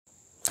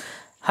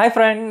Hi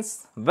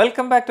friends,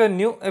 welcome back to a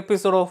new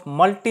episode of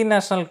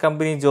Multinational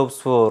Company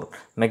Jobs for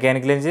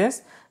Mechanical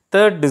Engineers,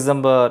 3rd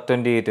December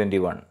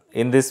 2021.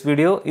 In this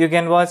video, you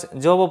can watch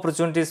job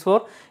opportunities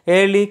for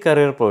early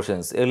career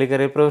professions. Early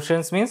career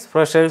professions means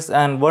freshers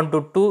and 1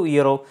 to 2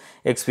 year of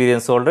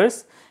experience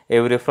holders.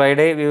 Every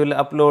Friday, we will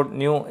upload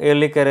new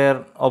early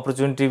career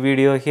opportunity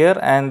video here,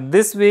 and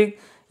this week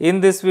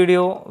in this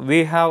video,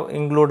 we have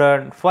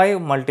included 5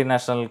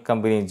 multinational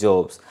company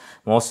jobs.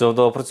 Most of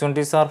the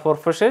opportunities are for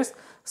freshers.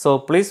 So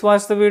please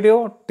watch the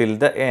video till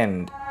the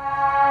end.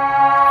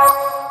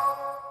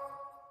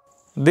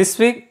 This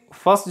week,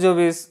 first job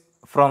is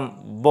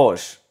from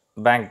Bosch,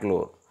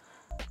 Bangalore.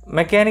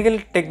 Mechanical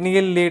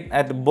Technical Lead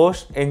at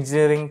Bosch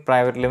Engineering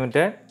Private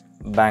Limited,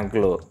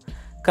 Bangalore.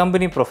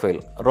 Company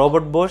profile.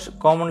 Robert Bosch,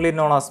 commonly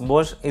known as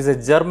Bosch, is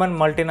a German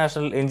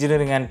multinational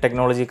engineering and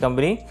technology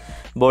company.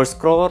 Bosch's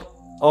core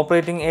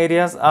operating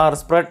areas are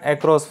spread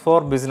across 4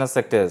 business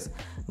sectors: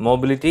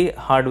 mobility,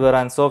 hardware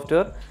and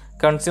software,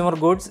 consumer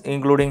goods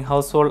including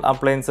household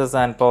appliances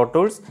and power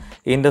tools,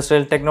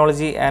 industrial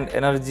technology and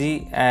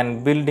energy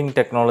and building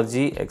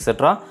technology,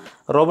 etc.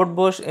 Robert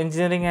Bosch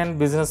Engineering and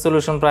Business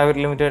Solution Private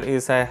Limited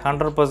is a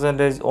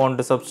 100%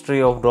 owned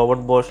subsidiary of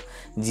Robert Bosch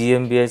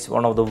GmbH,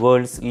 one of the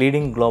world's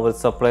leading global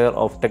supplier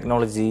of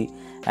technology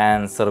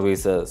and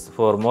services.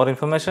 For more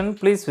information,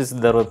 please visit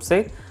their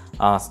website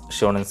as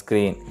shown on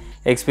screen.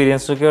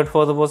 Experience required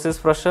for the post is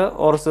fresher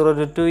or 0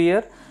 to 2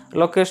 year.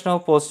 Location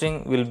of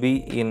posting will be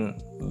in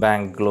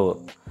Bangalore.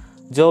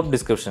 Job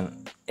description: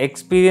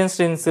 experienced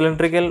in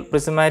cylindrical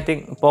prismatic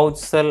pouch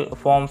cell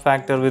form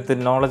factor with the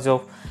knowledge of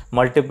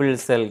multiple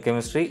cell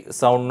chemistry,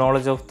 sound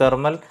knowledge of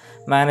thermal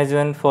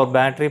management for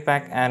battery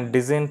pack and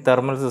design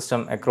thermal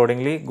system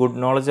accordingly, good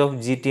knowledge of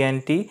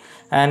GT&T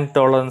and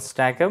tolerance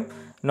stack-up,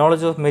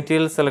 knowledge of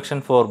material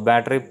selection for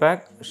battery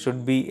pack,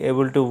 should be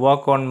able to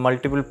work on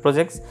multiple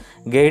projects,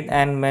 guide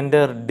and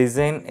mentor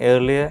design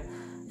earlier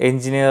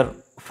engineer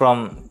from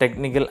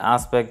technical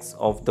aspects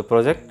of the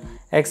project,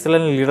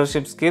 excellent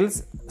leadership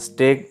skills,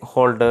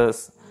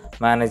 stakeholders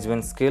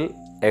management skill,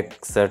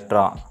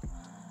 etc.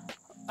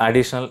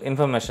 Additional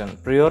information: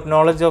 prior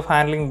knowledge of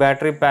handling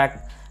battery pack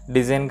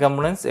design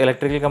components,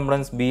 electrical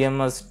components,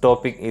 BMS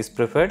topic is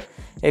preferred,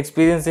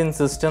 experience in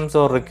systems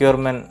or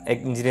requirement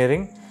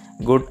engineering,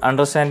 good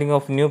understanding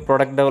of new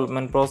product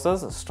development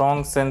process,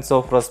 strong sense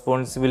of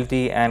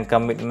responsibility and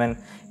commitment,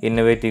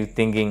 innovative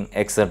thinking,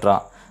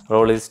 etc.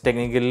 Role is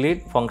technical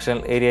lead,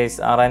 functional area is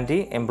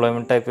R&D,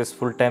 employment type is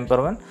full-time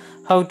permanent.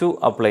 How to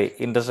apply?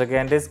 Interested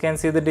candidates can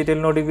see the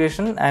detailed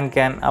notification and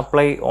can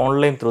apply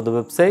online through the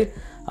website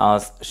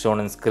as shown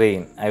on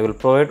screen. I will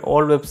provide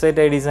all website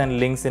IDs and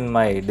links in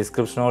my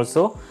description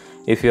also.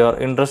 If you are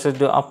interested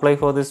to apply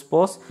for this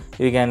post,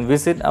 you can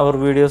visit our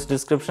video's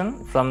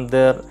description. From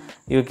there,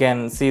 you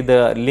can see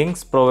the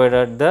links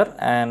provided there,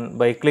 and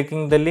by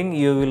clicking the link,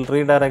 you will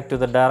redirect to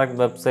the direct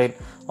website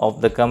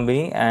of the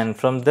company, and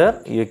from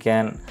there you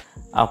can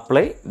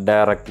apply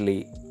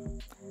directly.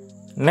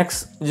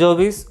 Next job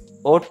is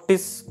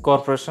OTIS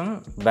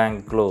Corporation,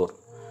 Bangalore.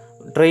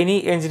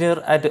 Trainee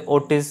engineer at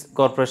OTIS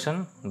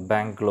Corporation,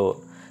 Bangalore.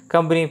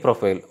 Company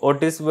profile: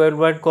 OTIS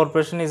Worldwide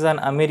Corporation is an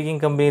American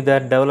company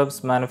that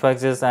develops,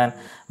 manufactures and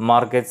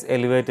markets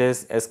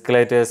elevators,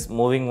 escalators,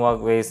 moving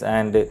walkways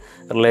and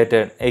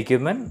related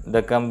equipment.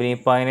 The company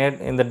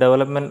pioneered in the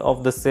development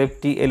of the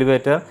safety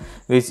elevator,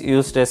 which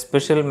used a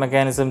special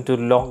mechanism to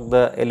lock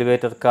the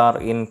elevator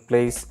car in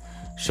place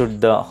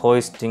should the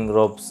hoisting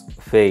ropes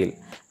fail.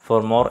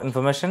 For more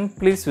information,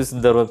 please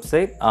visit the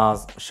website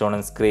as shown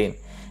on screen.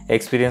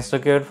 Experience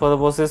required for the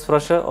post is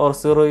fresher or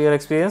 0 year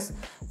experience.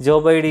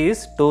 Job ID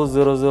is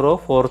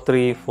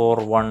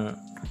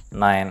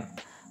 200434119.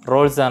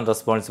 Roles and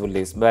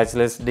responsibilities: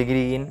 bachelor's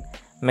degree in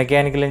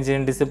mechanical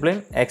engineering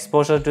discipline.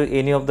 Exposure to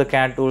any of the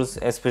CAD tools,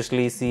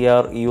 especially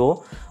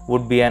CREO,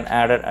 would be an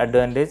added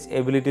advantage.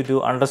 Ability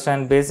to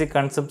understand basic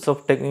concepts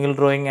of technical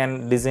drawing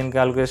and design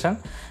calculation.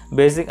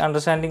 Basic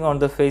understanding on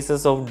the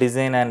phases of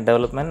design and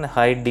development.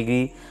 High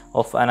degree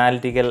of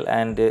analytical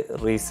and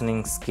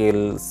reasoning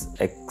skills,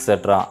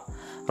 etc.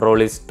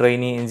 Role is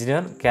trainee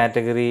engineer.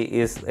 Category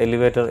is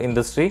elevator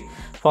industry.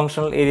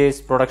 Functional area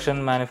is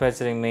production,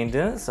 manufacturing,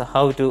 maintenance.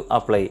 How to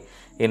apply?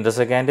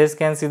 Interested candidates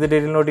can see the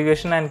detailed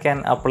notification and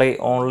can apply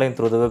online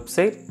through the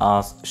website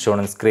as shown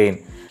on screen.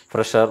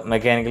 Fresher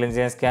mechanical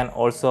engineers can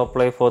also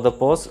apply for the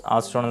post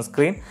as shown on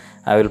screen.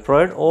 I will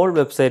provide all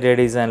website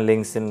IDs and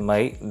links in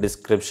my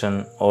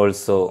description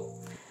also.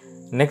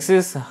 Next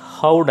is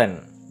HOWDEN,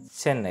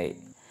 Chennai.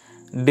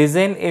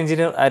 Design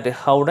engineer at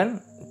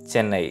HOWDEN,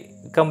 Chennai.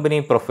 Company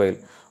profile: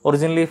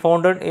 originally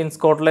founded in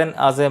Scotland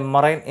as a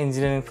marine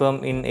engineering firm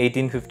in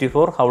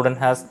 1854, HOWDEN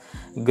has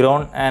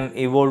grown and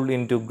evolved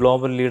into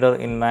global leader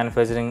in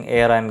manufacturing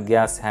air and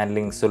gas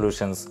handling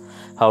solutions.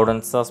 HOWDEN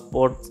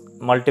supports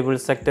multiple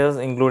sectors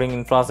including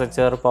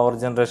infrastructure, power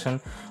generation,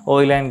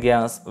 oil and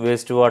gas,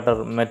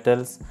 wastewater,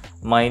 metals,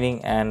 mining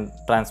and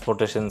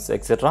transportations,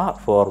 etc.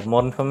 For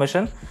more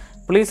information,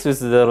 please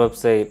visit their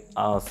website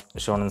as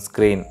shown on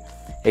screen.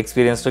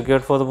 Experience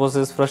required for the post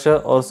is fresher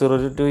or 0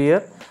 to 2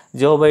 year.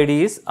 Job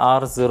ID is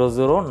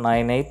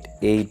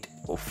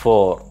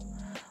R009884.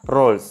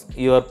 Roles.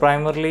 Your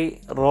primary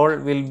role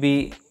will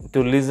be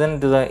to listen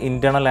to the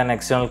internal and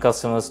external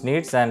customers'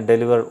 needs and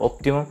deliver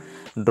optimum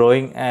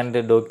drawing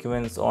and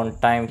documents on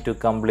time to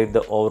complete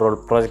the overall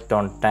project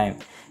on time.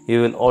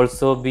 You will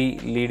also be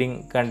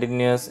leading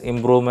continuous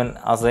improvement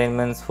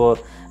assignments for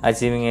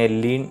achieving a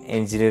lean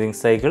engineering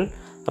cycle.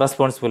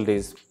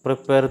 Responsibilities.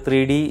 Prepare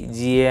 3D,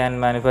 GA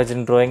and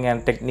manufacturing drawing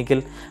and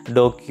technical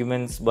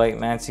documents by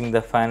matching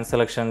the fan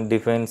selection,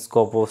 define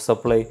scope of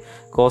supply,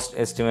 cost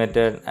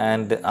estimated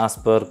and as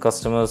per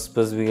customer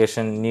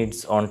specification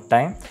needs on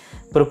time.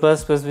 Prepare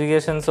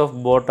specifications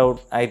of bought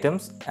out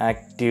items,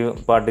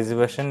 active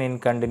participation in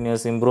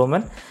continuous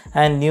improvement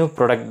and new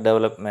product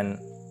development,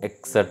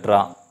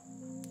 etc.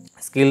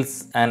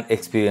 Skills and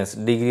experience.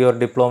 Degree or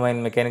diploma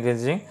in mechanical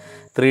engineering,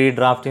 3D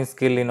drafting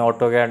skill in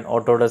AutoCAD,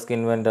 Autodesk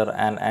Inventor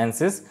and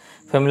ANSYS,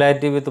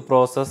 familiarity with the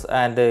process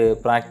and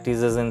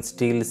practices in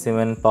steel,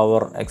 cement,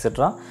 power,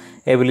 etc.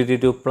 Ability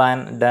to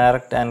plan,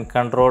 direct and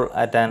control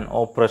at an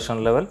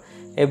operational level,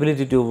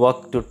 ability to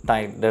work to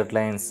tight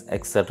deadlines,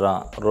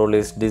 etc. Role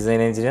is design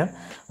engineer,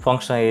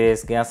 functional area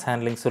is gas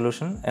handling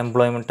solution,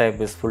 employment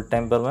type is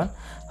full-time permanent.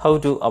 How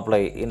to apply?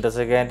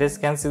 Interested candidates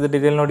can see the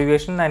detailed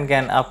notification and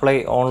can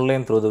apply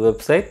online through the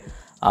website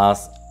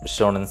as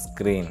shown on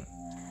screen.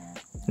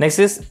 Next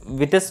is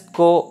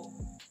VITESCO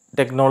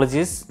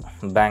Technologies,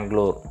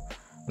 Bangalore.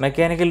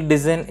 Mechanical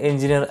Design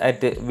Engineer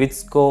at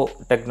VITESCO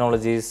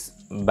Technologies,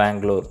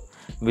 Bangalore.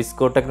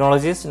 VITESCO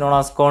Technologies, known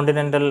as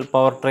Continental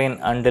Powertrain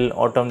until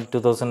autumn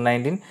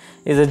 2019,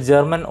 is a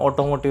German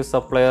automotive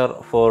supplier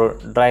for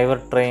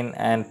drivetrain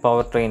and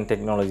powertrain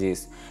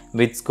technologies.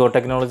 VITESCO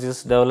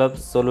Technologies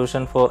develops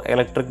solution for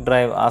electric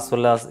drive as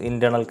well as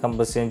internal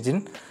combustion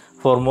engine.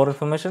 For more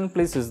information,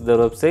 please visit the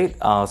website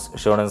as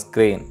shown on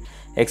screen.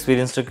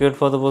 Experience required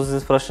for the post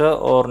is fresher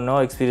or no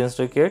experience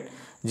required.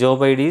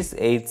 Job ID is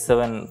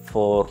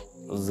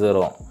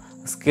 8740.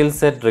 Skill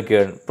set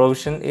required.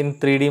 Provision in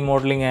 3D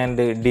modeling and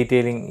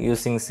detailing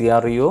using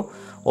CREO.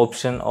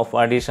 Option of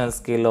additional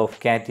skill of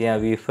CATIA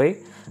V5.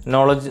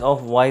 Knowledge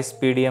of VICE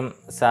PDM,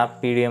 SAP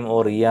PDM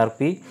or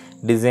ERP.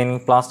 Designing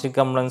plastic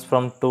components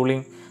from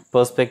tooling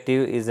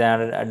perspective is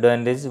an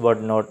advantage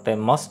but not a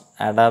must.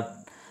 Adapt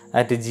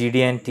at GD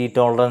and T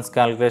tolerance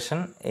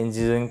calculation,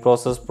 engineering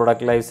process,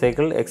 product life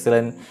cycle,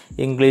 excellent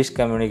English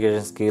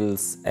communication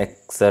skills,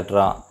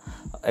 etc.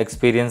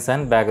 Experience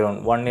and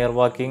background. 1 year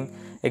working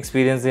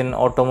experience in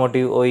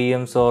automotive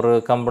OEMs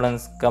or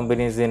components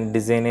companies in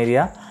design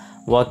area.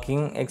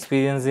 Working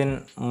experience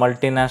in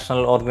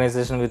multinational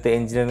organization with the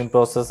engineering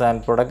process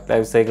and product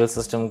life cycle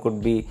system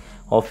could be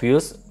of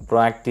use.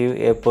 Proactive,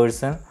 a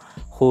person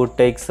who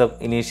takes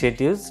up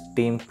initiatives,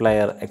 team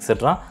player,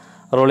 etc.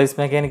 Role is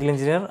mechanical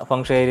engineer,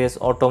 function area is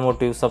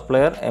automotive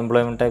supplier,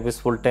 employment type is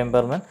full-time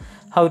permanent.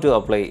 How to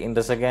apply?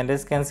 Interested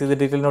candidates can see the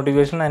detailed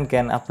notification and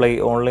can apply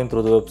online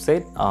through the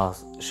website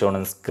as shown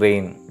on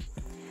screen.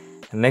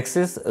 Next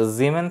is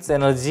Siemens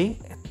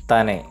Energy,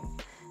 THANE.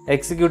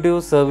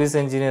 Executive Service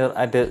Engineer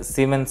at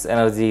Siemens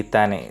Energy,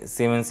 THANE.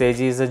 Siemens AG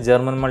is a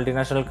German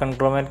multinational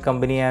conglomerate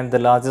company and the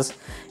largest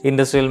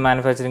industrial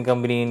manufacturing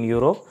company in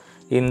Europe.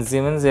 In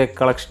Siemens, a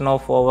collection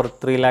of over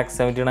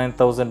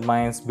 379,000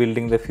 minds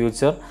building the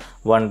future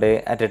one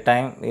day at a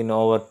time in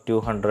over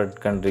 200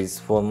 countries.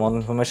 For more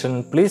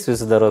information, please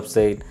visit the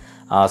website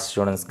as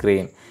shown on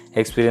screen.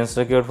 Experience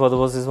required for the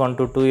post is 1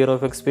 to 2 years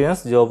of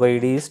experience. Job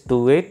ID is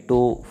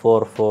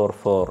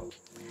 282444.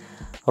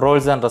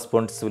 Roles and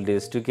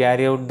responsibilities. To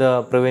carry out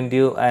the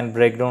preventive and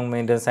breakdown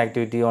maintenance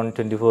activity on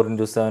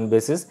 24/7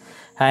 basis,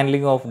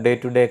 handling of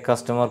day-to-day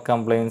customer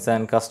complaints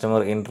and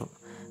customer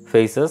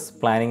interfaces,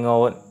 planning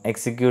of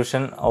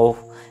execution of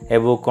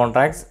above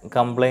contracts,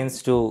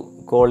 complaints to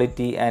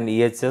quality and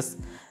EHS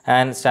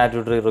and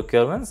statutory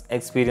requirements.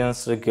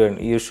 Experience required.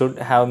 You should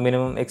have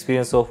minimum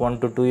experience of 1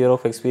 to 2 years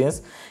of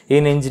experience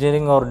in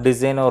engineering or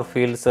design or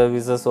field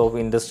services of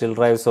industrial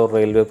drives or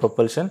railway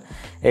propulsion.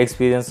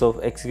 Experience of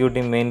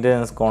executing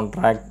maintenance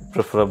contract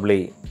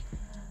preferably.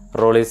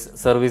 Role is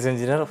service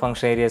engineer,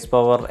 function area is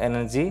power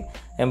energy,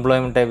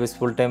 employment type is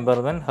full-time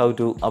permanent. How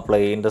to apply?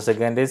 Interested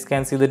candidates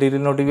can see the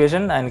detailed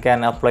notification and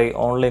can apply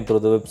online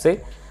through the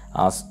website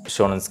as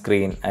shown on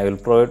screen. I will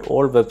provide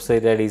all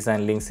website IDs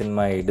and links in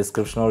my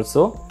description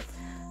also.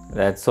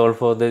 That's all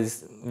for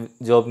this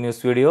job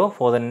news video.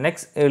 For the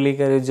next early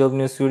career job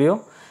news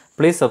video,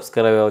 please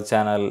subscribe our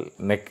channel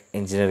MECH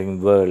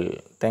Engineering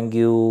World. Thank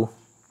you.